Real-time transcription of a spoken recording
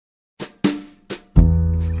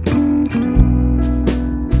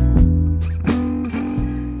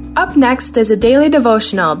Up next is a daily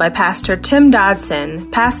devotional by Pastor Tim Dodson,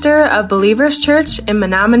 pastor of Believers Church in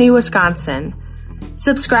Menominee, Wisconsin.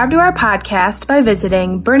 Subscribe to our podcast by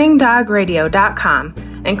visiting burningdogradio.com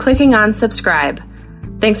and clicking on subscribe.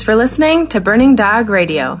 Thanks for listening to Burning Dog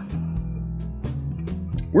Radio.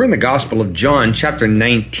 We're in the Gospel of John, chapter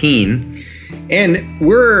 19, and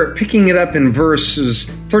we're picking it up in verses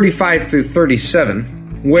 35 through 37.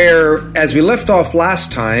 Where, as we left off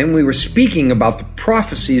last time, we were speaking about the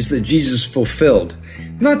prophecies that Jesus fulfilled.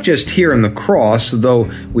 Not just here on the cross, though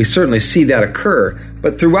we certainly see that occur,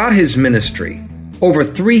 but throughout his ministry. Over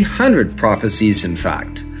 300 prophecies, in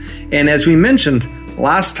fact. And as we mentioned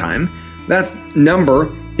last time, that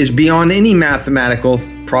number is beyond any mathematical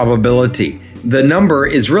probability. The number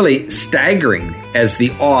is really staggering as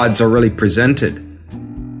the odds are really presented.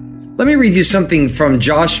 Let me read you something from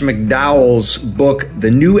Josh McDowell's book, The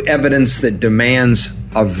New Evidence That Demands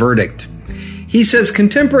a Verdict. He says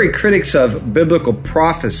contemporary critics of biblical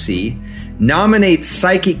prophecy nominate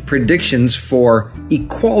psychic predictions for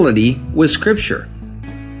equality with Scripture.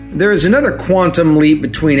 There is another quantum leap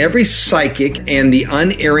between every psychic and the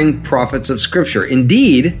unerring prophets of Scripture.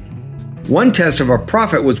 Indeed, one test of a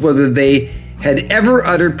prophet was whether they had ever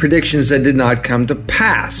uttered predictions that did not come to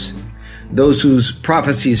pass. Those whose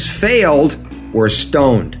prophecies failed were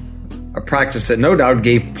stoned, a practice that no doubt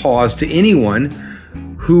gave pause to anyone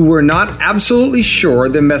who were not absolutely sure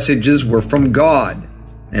the messages were from God.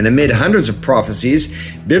 And amid hundreds of prophecies,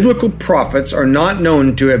 biblical prophets are not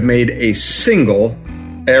known to have made a single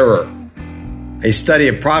error. A study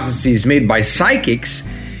of prophecies made by psychics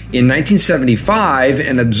in 1975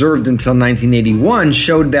 and observed until 1981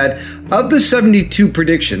 showed that of the 72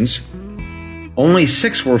 predictions, only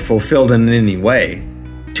 6 were fulfilled in any way.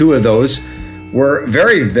 2 of those were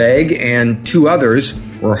very vague, and 2 others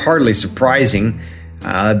were hardly surprising.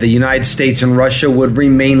 The United States and Russia would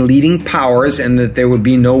remain leading powers and that there would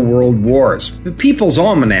be no world wars. The People's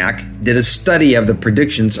Almanac did a study of the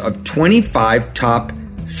predictions of 25 top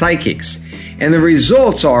psychics, and the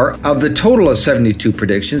results are, of the total of 72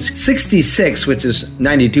 predictions, 66, which is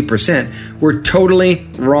 92%, were totally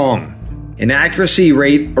wrong. An accuracy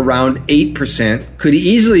rate around 8% could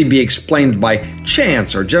easily be explained by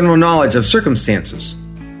chance or general knowledge of circumstances.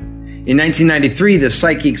 In 1993, the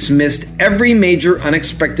psychics missed every major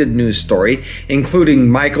unexpected news story, including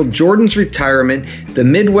Michael Jordan's retirement, the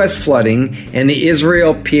Midwest flooding, and the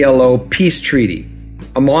Israel-PLO peace treaty.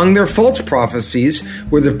 Among their false prophecies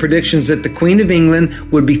were the predictions that the Queen of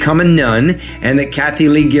England would become a nun and that Kathy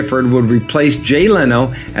Lee Gifford would replace Jay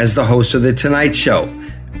Leno as the host of The Tonight Show.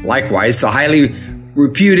 Likewise, the highly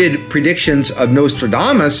reputed predictions of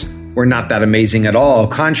Nostradamus were not that amazing at all.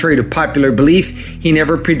 Contrary to popular belief, he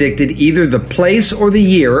never predicted either the place or the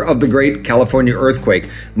year of the Great California Earthquake.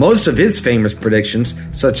 Most of his famous predictions,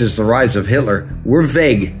 such as the rise of Hitler, were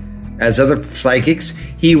vague. As other psychics,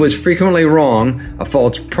 he was frequently wrong, a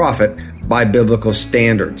false prophet by biblical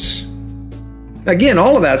standards. Again,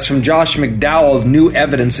 all of that's from Josh McDowell's New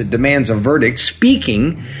Evidence That Demands a Verdict,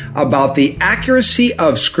 speaking about the accuracy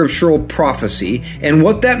of scriptural prophecy and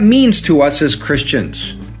what that means to us as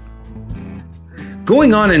Christians.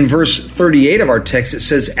 Going on in verse 38 of our text, it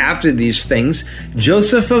says, after these things,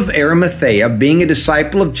 Joseph of Arimathea, being a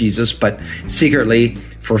disciple of Jesus, but secretly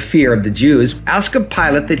for fear of the Jews, asked of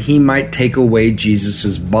Pilate that he might take away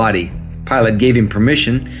Jesus' body. Pilate gave him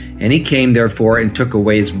permission, and he came therefore and took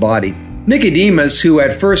away his body. Nicodemus, who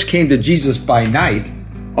at first came to Jesus by night,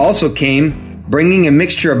 also came, bringing a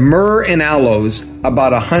mixture of myrrh and aloes,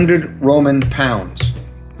 about 100 Roman pounds.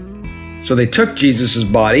 So they took Jesus'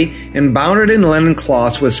 body and bound it in linen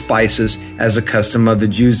cloths with spices, as the custom of the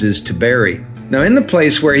Jews is to bury. Now in the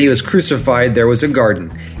place where he was crucified there was a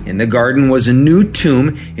garden. In the garden was a new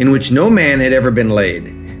tomb in which no man had ever been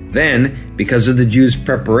laid. Then, because of the Jews'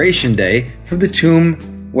 preparation day, for the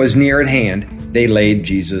tomb was near at hand, they laid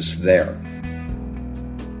Jesus there.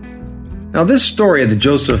 Now this story of the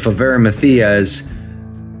Joseph of Arimathea is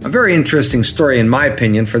a very interesting story in my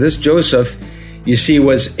opinion, for this Joseph, you see,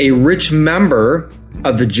 was a rich member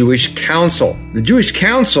of the Jewish council. The Jewish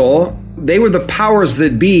council, they were the powers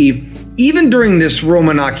that be, even during this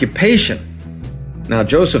Roman occupation. Now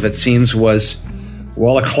Joseph, it seems, was,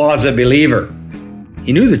 a closet believer.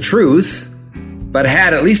 He knew the truth, but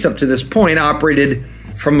had, at least up to this point, operated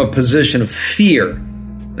from a position of fear.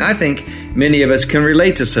 I think many of us can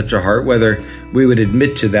relate to such a heart, whether we would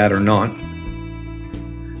admit to that or not.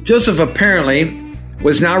 Joseph apparently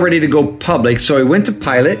was now ready to go public, so he went to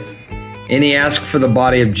Pilate and he asked for the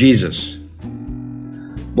body of Jesus.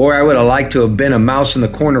 Boy, I would have liked to have been a mouse in the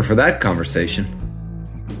corner for that conversation.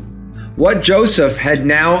 What Joseph had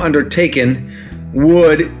now undertaken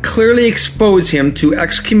would clearly expose him to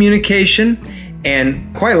excommunication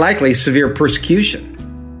and quite likely severe persecution.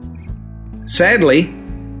 Sadly,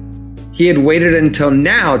 he had waited until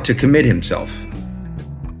now to commit himself.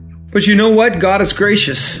 But you know what? God is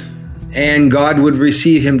gracious, and God would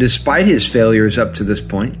receive him despite his failures up to this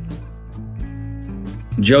point.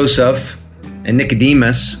 Joseph and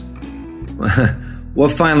Nicodemus,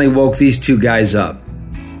 what finally woke these two guys up?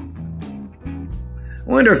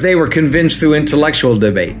 I wonder if they were convinced through intellectual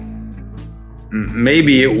debate.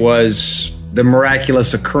 Maybe it was the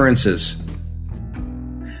miraculous occurrences.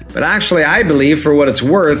 But actually, I believe, for what it's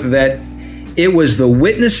worth, that it was the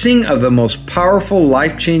witnessing of the most powerful,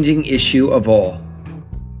 life-changing issue of all.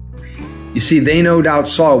 You see, they no doubt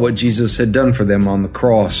saw what Jesus had done for them on the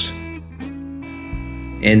cross.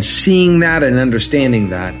 And seeing that and understanding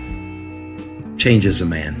that changes a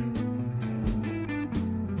man.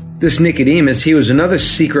 This Nicodemus, he was another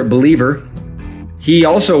secret believer. He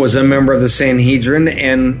also was a member of the Sanhedrin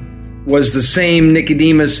and was the same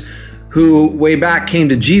Nicodemus who way back came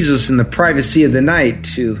to Jesus in the privacy of the night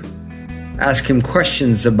to ask him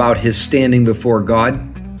questions about his standing before God.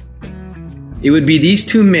 It would be these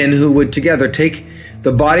two men who would together take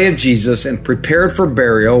the body of Jesus and prepare it for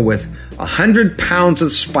burial with 100 pounds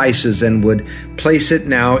of spices and would place it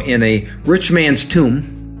now in a rich man's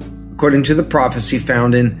tomb, according to the prophecy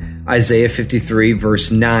found in Isaiah 53,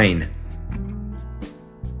 verse 9.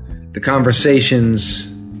 The conversations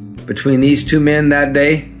between these two men that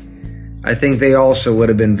day, I think they also would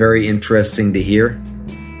have been very interesting to hear.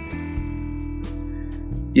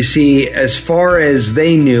 You see, as far as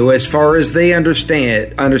they knew, as far as they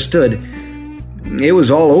understood, it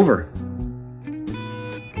was all over.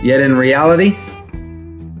 Yet in reality,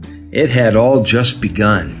 it had all just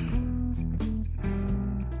begun.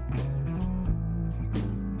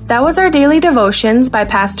 That was our daily devotions by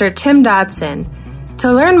Pastor Tim Dodson.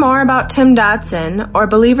 To learn more about Tim Dodson or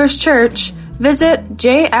Believers Church, visit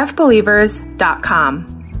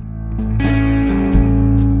jfbelievers.com.